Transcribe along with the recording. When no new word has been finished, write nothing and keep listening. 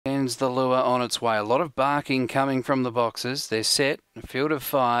finds the lure on its way. A lot of barking coming from the boxes. They're set. A field of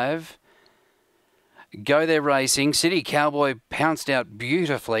 5. Go There Racing. City Cowboy pounced out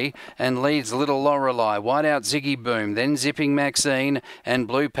beautifully and leads Little Lorelei. Wide out Ziggy Boom, then Zipping Maxine, and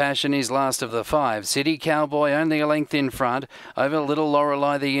Blue Passion is last of the 5. City Cowboy only a length in front. Over Little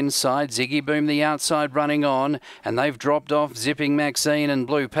Lorelei the inside. Ziggy Boom the outside running on, and they've dropped off Zipping Maxine and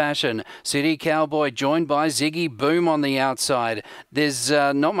Blue Passion. City Cowboy joined by Ziggy Boom on the outside. There's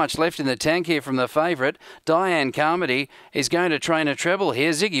not much left in the tank here from the favourite. Diane Carmody is going to train a treble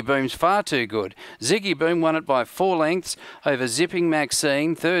here. Ziggy Boom's far too good. Ziggy Boom won it by 4 lengths over Zipping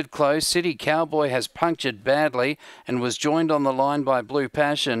Maxine. Third close, City Cowboy has punctured badly and was joined on the line by Blue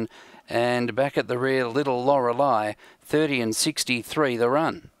Passion. And back at the rear, Little Lorelei, 30 and 63 the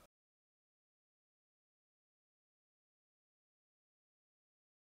run.